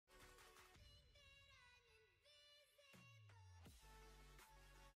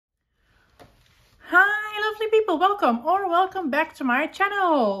lovely people, welcome back to my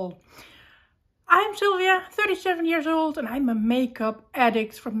channel. I'm Sylvia, 37 years old, and I'm a makeup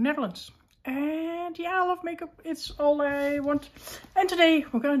addict from the Netherlands. And yeah, I love makeup, it's all I want. And today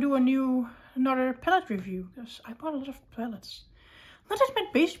we're gonna do another palette review, because I bought a lot of palettes. Not just my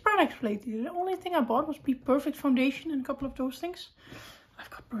basic products lately. The only thing I bought was Be Perfect foundation and a couple of those things. I've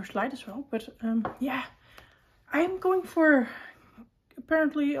got Burst Light as well, but yeah, I'm going for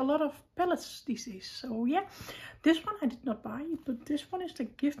apparently a lot of palettes these days. So yeah, this one I did not buy, but this one is the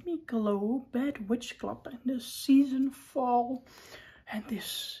Give Me Glow Bad Witch Club in the season fall, and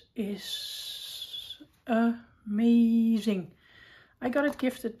this is amazing. I got it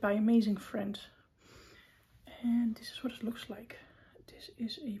gifted by an amazing friend, and this is what it looks like. This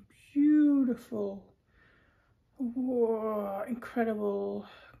is a beautiful, whoa, incredible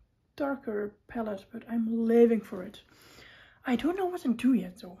darker palette, but I'm living for it. I don't know what to do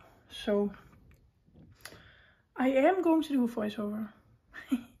yet though, so I am going to do a voiceover.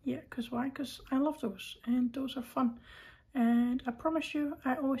 Yeah, because why? Because I love those, and those are fun, and I promise you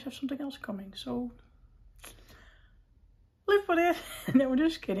I always have something else coming, so live with it. No, I'm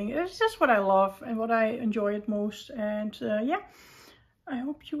just kidding. It's just what I love and what I enjoy it most, and yeah, I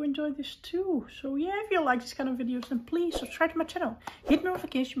hope you enjoy this too. So yeah, if you like this kind of videos, then please subscribe to my channel, hit the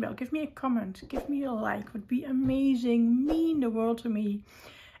notification bell, give me a comment, give me a like, would be amazing, mean the world to me.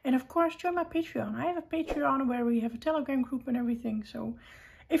 And of course, join my Patreon. I have a Patreon where we have a Telegram group and everything. So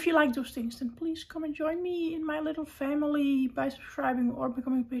if you like those things, then please come and join me in my little family by subscribing or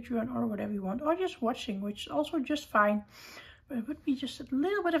becoming a Patreon or whatever you want, or just watching, which is also just fine. But it would be just a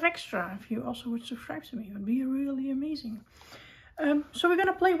little bit of extra if you also would subscribe to me. It would be really amazing. So we're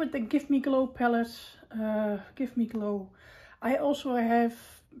gonna play with the Give Me Glow palette, Give Me Glow. I also have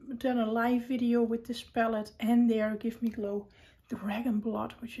done a live video with this palette and their Give Me Glow Dragon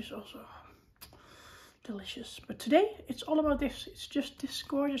Blood, which is also delicious. But today it's all about this. It's just this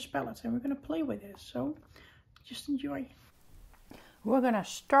gorgeous palette, and we're gonna play with it. So just enjoy. We're gonna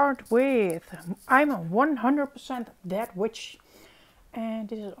start with I'm a 100% Dead Witch, and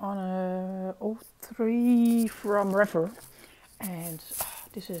this is on a 03 from Rever. And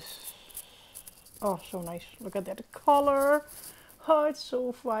this is, oh, so nice. Look at that color. Oh, it's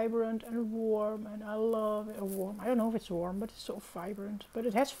so vibrant and warm, and I love it. Warm. I don't know if it's warm, but it's so vibrant. But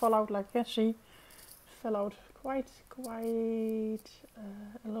it has fallout, like you can see. It fell out quite a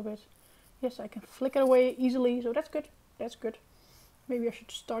little bit. Yes, I can flick it away easily, so that's good. That's good. Maybe I should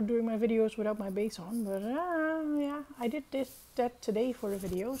start doing my videos without my base on, but yeah, I did that today for the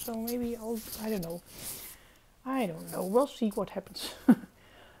video, so maybe I don't know. We'll see what happens.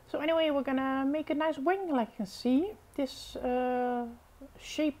 So anyway, we're gonna make a nice wing, like you can see. This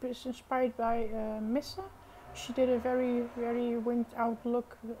shape is inspired by Missa. She did a very winged out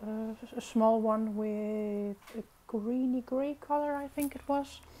look, a small one with a greeny grey color, I think it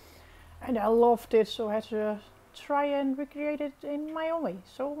was. And I loved it, so I had to try and recreate it in my own way.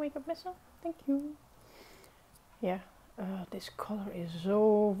 So Makeup Missa, thank you. Yeah, this color is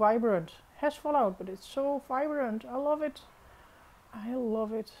so vibrant. Has fallout, but it's so vibrant. I love it. I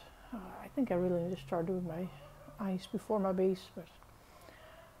love it. I think I really need to start doing my eyes before my base, but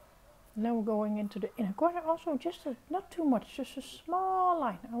now we're going into the inner corner. Also, just not too much, just a small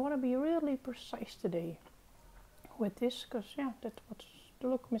line. I want to be really precise today with this, because yeah, that's what's the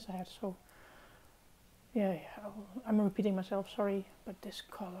look Missa had. So yeah, I'm repeating myself, sorry, but this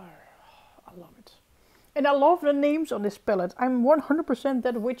color, I love it. And I love the names on this palette. I'm 100%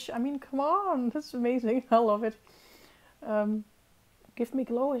 Dead Witch. I mean, come on, that's amazing. I love it. Give Me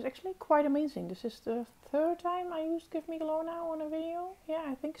Glow is actually quite amazing. This is the third time I used Give Me Glow now on a video. Yeah,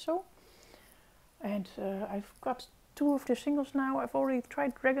 I think so. And I've got two of the singles now. I've already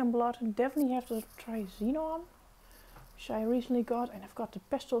tried Dragon Blood, and definitely have to try Xenon, which I recently got. And I've got the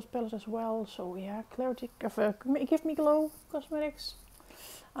Pastels palette as well. So yeah, Clarity of Give Me Glow Cosmetics.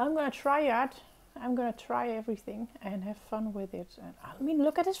 I'm gonna try it. I'm gonna try everything and have fun with it. And I mean,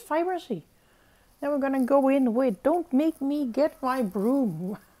 look at this vibrancy. Then we're gonna go in with Don't Make Me Get My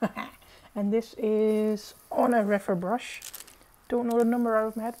Broom. And this is on a Refer brush. Don't know the number out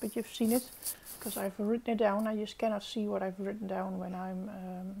of my head, but you've seen it because I've written it down. I just cannot see what I've written down when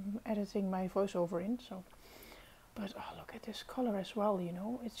I'm editing my voiceover in. So, but oh, look at this color as well. You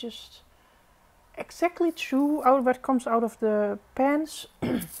know, it's just exactly true out of what comes out of the pans.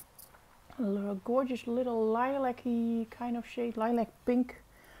 A gorgeous little lilac-y kind of shade, lilac pink,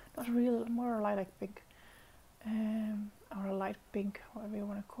 not really, more lilac pink, or a light pink, whatever you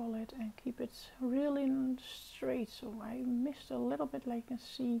want to call it, and keep it really straight. So I missed a little bit, like you can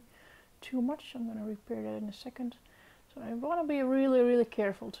see, too much. I'm going to repair that in a second. So I want to be really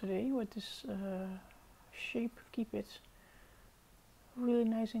careful today with this shape, keep it really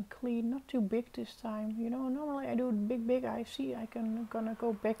nice and clean, not too big this time. You know, normally I do it big. I see gonna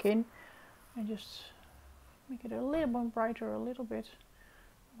go back in and just make it a little bit brighter, a little bit.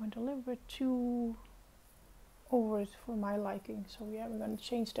 Went a little bit too over it for my liking, so yeah, we're gonna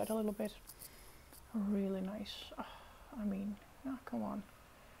change that a little bit. Really nice. Oh, I mean, oh, come on,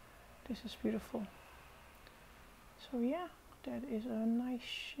 this is beautiful. So yeah, that is a nice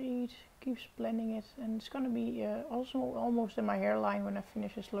shade. Keeps blending it, and it's gonna be also almost in my hairline when I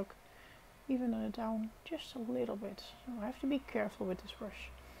finish this look. Even down just a little bit. So I have to be careful with this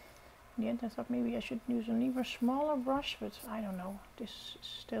brush. In the end I thought maybe I should use an even smaller brush, but I don't know. This is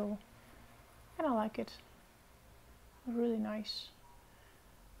still, and I like it. Really nice.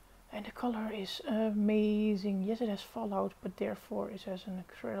 And the color is amazing. Yes, it has fallout, but therefore it has an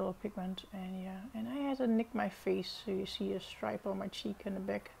incredible pigment. And yeah, and I had to nick my face, so you see a stripe on my cheek and the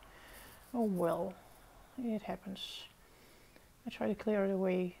back. Oh well, it happens. I tried to clear it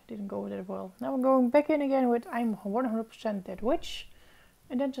away, didn't go that well. Now we're going back in again with I'm 100% That Witch.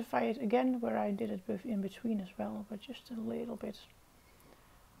 Identify it again where I did it in between as well, but just a little bit.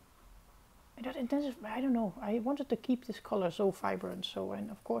 And that intensify, I don't know, I wanted to keep this color so vibrant, so, and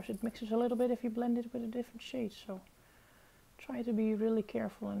of course it mixes a little bit if you blend it with a different shade, so try to be really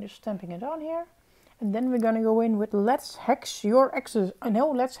careful in just stamping it on here. And then we're gonna go in with Let's Hex Your Exes.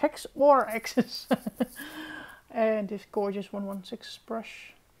 No, Let's Hex Our Exes. And this gorgeous 116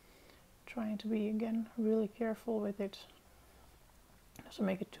 brush. Trying to be, again, really careful with it. Doesn't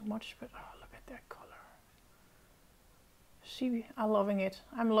make it too much, but oh, look at that color. See, I'm loving it.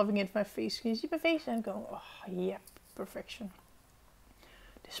 I'm loving it. My face, can you see my face? And go, oh, yep, perfection.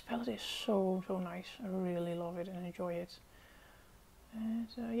 This palette is so nice. I really love it and enjoy it. And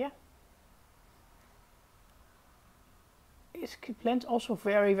yeah. It blends also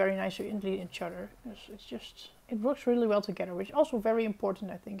very nicely into each other. It's just, it works really well together, which is also very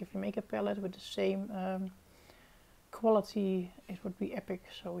important, I think. If you make a palette with the same quality, it would be epic.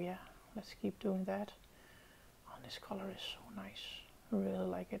 So yeah, let's keep doing that. Oh, this color is so nice. I really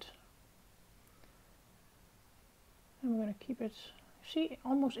like it. And we're gonna keep it, see,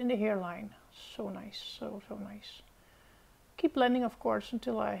 almost in the hairline. So nice, so nice. Keep blending, of course,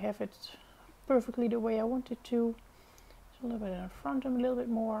 until I have it perfectly the way I want it to. A little bit in the front and a little bit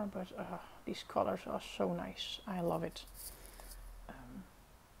more, but these colors are so nice. I love it.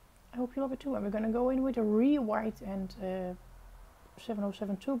 I hope you love it too. And we're going to go in with a Re-White and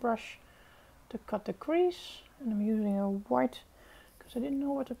 7072 brush to cut the crease. And I'm using a white because I didn't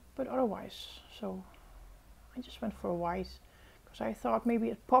know what to put otherwise. So I just went for a white because I thought maybe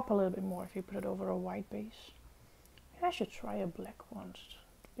it'd pop a little bit more if you put it over a white base. Maybe I should try a black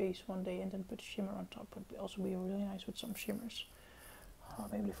base one day and then put shimmer on top. Would also be really nice with some shimmers.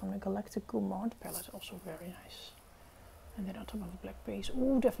 Maybe from the Galactic Gourmande palette, also very nice. And then on top of a black base.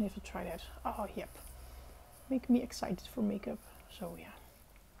 Oh, definitely have to try that. Oh, yep. Make me excited for makeup. So yeah.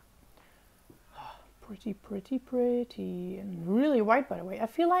 Pretty. And really white, by the way. I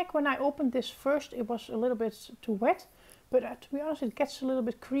feel like when I opened this first, it was a little bit too wet. But to be honest, it gets a little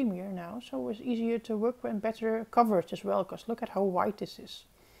bit creamier now. So it's easier to work with and better coverage as well. Because look at how white this is.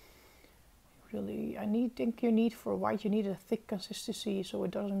 Really, think you need for white, you need a thick consistency so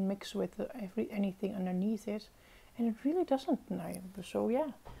it doesn't mix with anything underneath it. And it really doesn't. So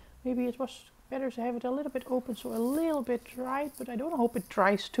yeah, maybe it was better to have it a little bit open, so a little bit dry, but I don't hope it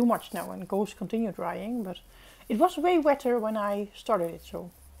dries too much now and continue drying. But it was way wetter when I started it, so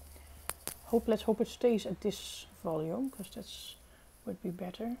let's hope it stays at this volume, because that's would be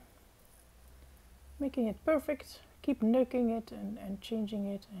better. Making it perfect. Keep nuking it and changing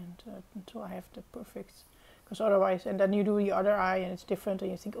it and until I have the perfect, because otherwise, and then you do the other eye and it's different and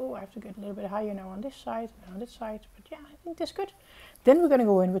you think, oh, I have to get a little bit higher now on this side and on this side. But yeah, I think that's good. Then we're going to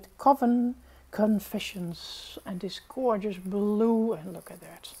go in with Coven Confessions and this gorgeous blue, and look at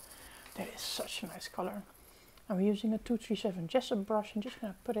that. That is such a nice color. I'm using a 237 Jessup brush and just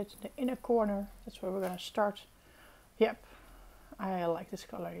going to put it in the inner corner. That's where we're going to start. Yep, I like this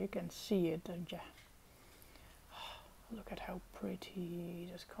color. You can see it, don't you? Look at how pretty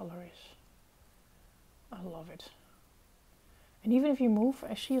this color is. I love it. And even if you move,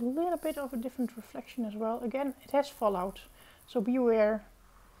 I see a little bit of a different reflection as well. Again, it has fallout, so beware.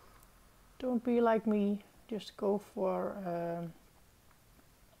 Don't be like me. Just go for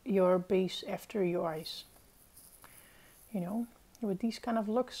your base after your eyes. You know, with these kind of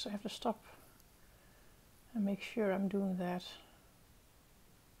looks, I have to stop and make sure I'm doing that.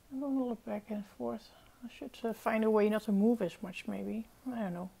 I'm going a little back and forth. I should find a way not to move as much, maybe. I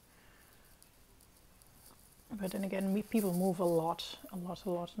don't know. But then again, people move a lot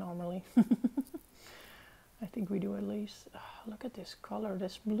normally. I think we do at least. Look at this color.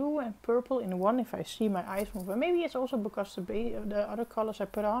 There's blue and purple in one if I see my eyes move. And maybe it's also because the other colors I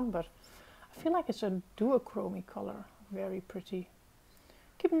put on, but I feel like it's a duochrome color. Very pretty.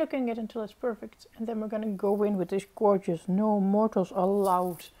 Keep looking at it until it's perfect. And then we're going to go in with this gorgeous No Mortals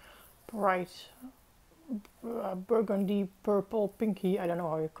Allowed bright burgundy, purple, pinky. I don't know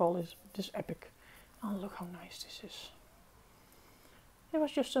how you call this. This epic. Oh, look how nice this is. It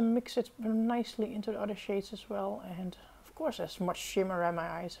was just to mix it nicely into the other shades as well. And of course as much shimmer in my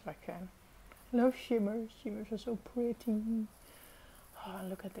eyes if I can. Love shimmers. Shimmers are so pretty. Oh,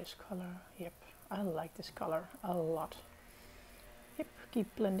 look at this color. Yep, I like this color a lot. Yep,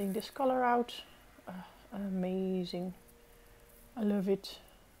 keep blending this color out. Amazing. I love it.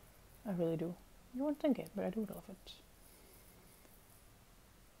 I really do. You won't think it, but I do love it.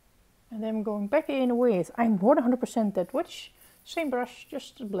 And then I'm going back in with I'm more than 100% Dead Witch. Same brush,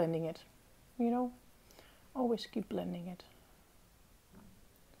 just blending it. You know, always keep blending it.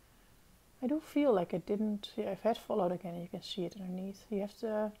 I do feel like I didn't, yeah, I've had fallout again, and you can see it underneath. You have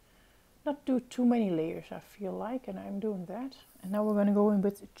to not do too many layers, I feel like, and I'm doing that. And now we're going to go in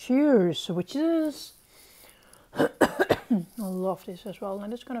with Cheers, which is, I love this as well. And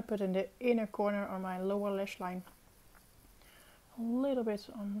I'm just going to put in the inner corner on my lower lash line. A little bit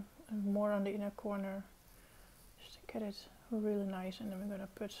on, more on the inner corner, just to get it really nice. And then we're going to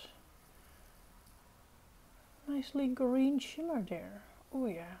put nicely green shimmer there. Oh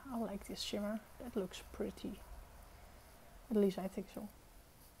yeah, I like this shimmer. That looks pretty. At least I think so.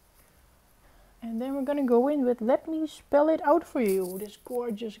 And then we're gonna go in with Let Me Spell It Out For You. This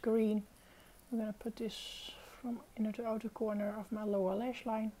gorgeous green. I'm gonna put this from inner to outer corner of my lower lash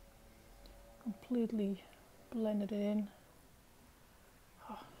line. Completely blended it in.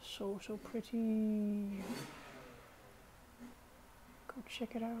 Oh, so pretty. Go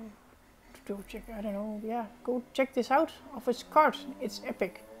check it out. I don't know, yeah, go check this out off its card. It's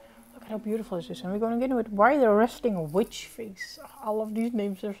epic. Look at how beautiful this is. And we're going to get with Why the Wrestling Witch Face. I love these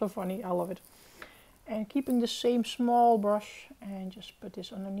names, they're so funny. I love it. And keeping the same small brush and just put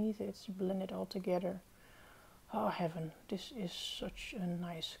this underneath it, blend it all together. Oh heaven, this is such a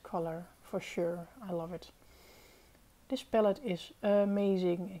nice color for sure. I love it. This palette is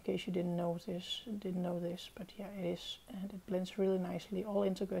amazing, in case you didn't know this, but yeah, it is. And it blends really nicely all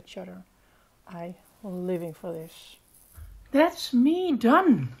into each other. I'm living for this. That's me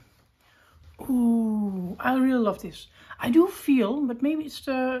done. Ooh, I really love this. I do feel, but maybe it's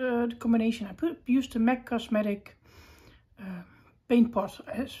the combination. I used the MAC Cosmetic paint pot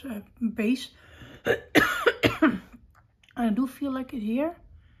as base. I do feel like it here.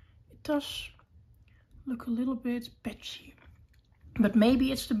 It does look a little bit patchy. But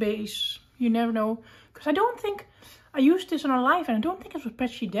maybe it's the base. You never know. Because I don't think I used this on a live and I don't think it was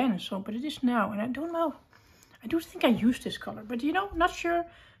patchy then, so, but it is now, and I don't know. I do think I used this color, but you know, not sure.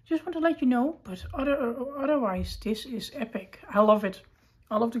 Just want to let you know. But otherwise, this is epic. I love it.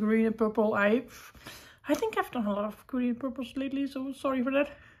 I love the green and purple. I think I've done a lot of green and purples lately, so sorry for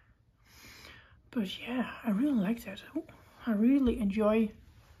that. But yeah, I really like that. Ooh, I really enjoy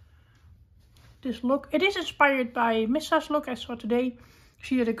this look. It is inspired by Missa's look I saw today.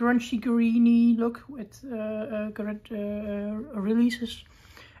 She had a grungy greeny look with releases,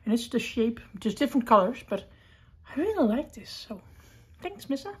 and it's the shape, just different colors, but I really like this, so thanks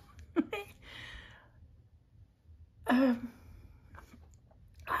Missa. Yeah,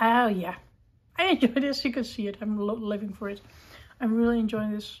 I enjoy this. You can see it. I'm living for it. I'm really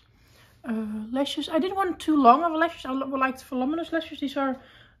enjoying this. Lashes, I didn't want too long of lashes. I liked voluminous lashes. These are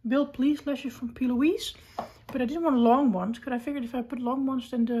Bill Please lashes from P. Louise. But I didn't want long ones, because I figured if I put long ones,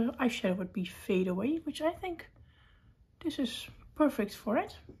 then the eyeshadow would be fade away, which I think this is perfect for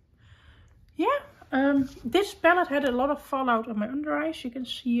it. Yeah, this palette had a lot of fallout on my under eyes. You can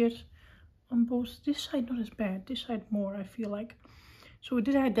see it on both. This side not as bad, this side more, I feel like. So I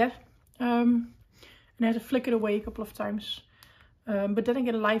did have that, and I had to flick it away a couple of times. But then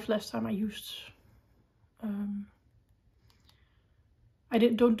again, live last time I used.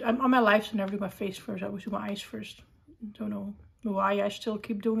 On my lives I never do my face first. I always do my eyes first. Don't know why I still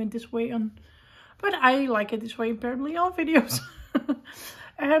keep doing it this way but I like it this way apparently on videos.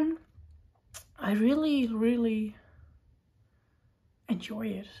 And I really enjoy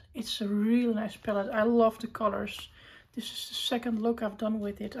it. It's a really nice palette. I love the colors. This is the second look I've done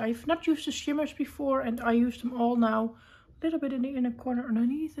with it. I've not used the shimmers before, and I use them all now. A little bit in the inner corner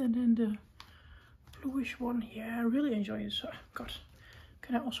underneath, and then the bluish one. Yeah, I really enjoy it. So, God.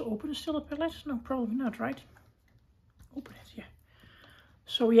 Can I also open the still palette? No, probably not, right? Open it, yeah.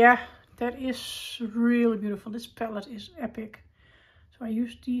 So yeah, that is really beautiful. This palette is epic. So I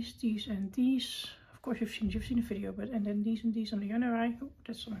use these, and these. Of course you've seen the video, but and then these on the under eye. Oh,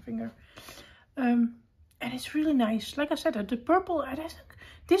 that's on my finger. And it's really nice. Like I said, the purple, I think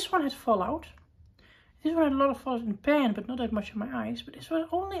this one had fallout. This one had a lot of fallout in the pan, but not that much in my eyes. But this was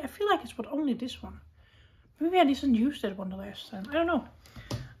only, I feel like it's only this one. Maybe I didn't use that one the last time. I don't know.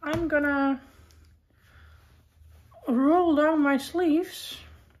 I'm gonna roll down my sleeves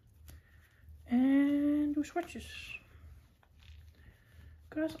and do swatches.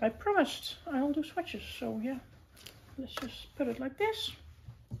 Because I promised I'll do swatches. So yeah, let's just put it like this.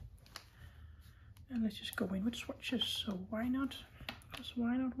 And let's just go in with swatches. So why not? Because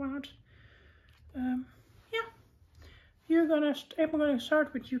why not? Why not? Yeah. I'm gonna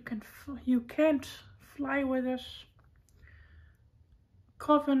start with You Can't Fly With Us.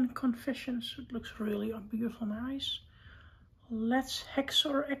 Coven Confessions. It looks really beautiful in my eyes. Let's Hex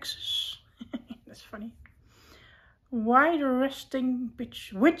Our Exes. That's funny. Why the Resting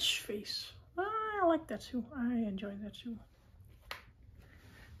Witch Face. I like that too. I enjoy that too.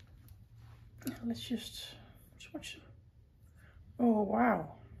 Let's just swatch them. Oh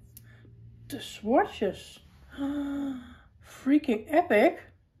wow. The swatches. Freaking epic.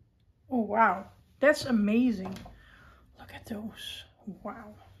 Oh wow. That's amazing. Look at those.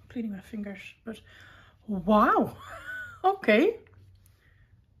 Wow. Cleaning my fingers. But wow. Okay.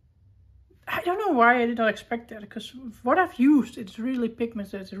 I don't know why I did not expect that, because what I've used, it's really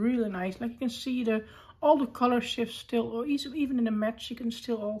pigmented, it's really nice. Like you can see all the color shifts still, or even in the match you can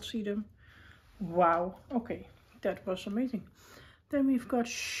still all see them. Wow, okay, that was amazing. Then we've got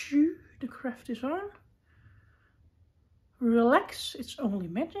Shoo, the craft is on. Relax, it's only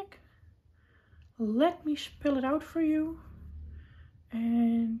magic. Let me spell it out for you.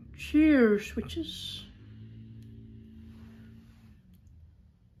 And Cheers, which is...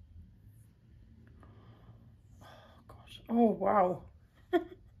 Oh wow.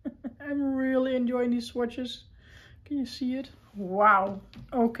 I'm really enjoying these swatches. Can you see it? Wow.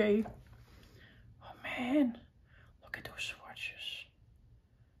 Okay. Oh man. Look at those swatches.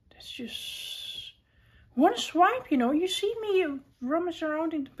 That's just one swipe, you know. You see me rummage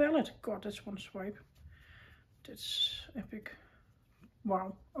around in the palette. God, that's one swipe. That's epic.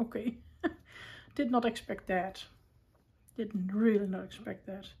 Wow. Okay. Did not expect that. Didn't really not expect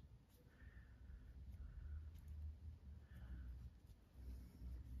that.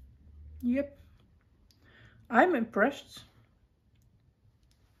 Yep, I'm impressed,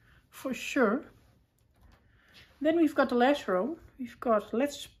 for sure. Then we've got the last row. We've got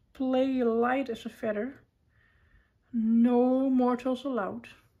Let's Play Light as a Feather. No mortals allowed.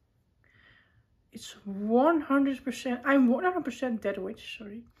 It's 100%, I'm 100% Dead Witch,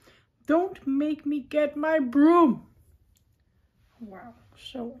 sorry. Don't make me get my broom. Wow,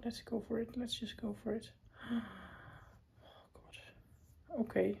 so let's go for it. Let's just go for it. Oh God,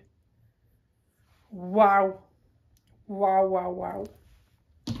 okay. Wow. Wow, wow, wow.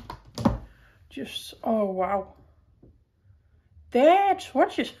 Just, oh wow. That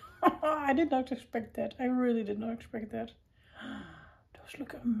swatches. I did not expect that. I really did not expect that. Those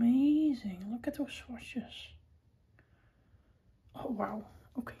look amazing. Look at those swatches. Oh wow.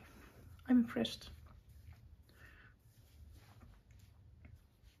 Okay. I'm impressed.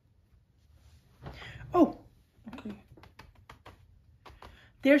 Oh, okay.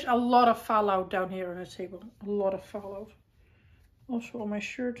 There's a lot of fallout down here on the table. A lot of fallout. Also on my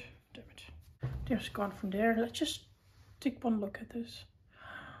shirt. Damn it. There's gone from there. Let's just take one look at this.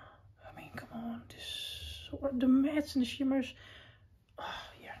 I mean, come on. The mattes and the shimmers. Oh,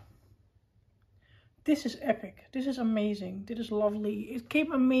 yeah. This is epic. This is amazing. This is lovely. It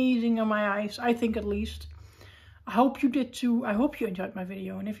came amazing on my eyes. I think at least. I hope you did too. I hope you enjoyed my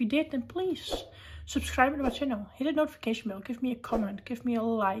video. And if you did, then please subscribe to my channel, hit the notification bell, give me a comment, give me a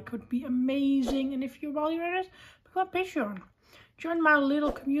like, it would be amazing. And if while you're at it, become a Patreon. Join my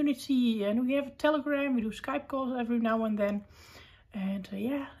little community, and we have a Telegram, we do Skype calls every now and then. And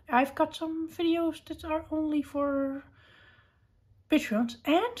yeah, I've got some videos that are only for Patreons,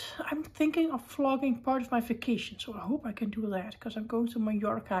 and I'm thinking of vlogging part of my vacation, so I hope I can do that, because I'm going to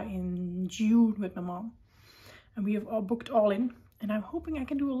Mallorca in June with my mom. And we have all booked all in, and I'm hoping I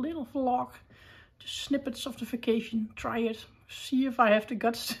can do a little vlog. Just snippets of the vacation, try it, see if I have the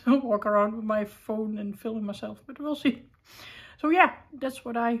guts to walk around with my phone and film myself, but we'll see. So yeah, that's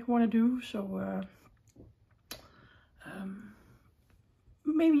what I want to do, so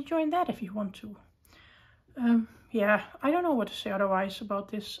maybe join that if you want to. Yeah, I don't know what to say otherwise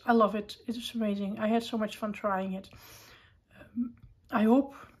about this. I love it, it's amazing, I had so much fun trying it. I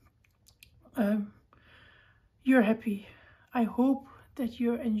hope you're happy. I hope that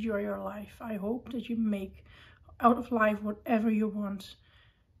you enjoy your life. I hope that you make out of life whatever you want.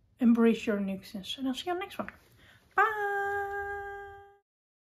 embrace your uniqueness. And I'll see you on the next one. Bye!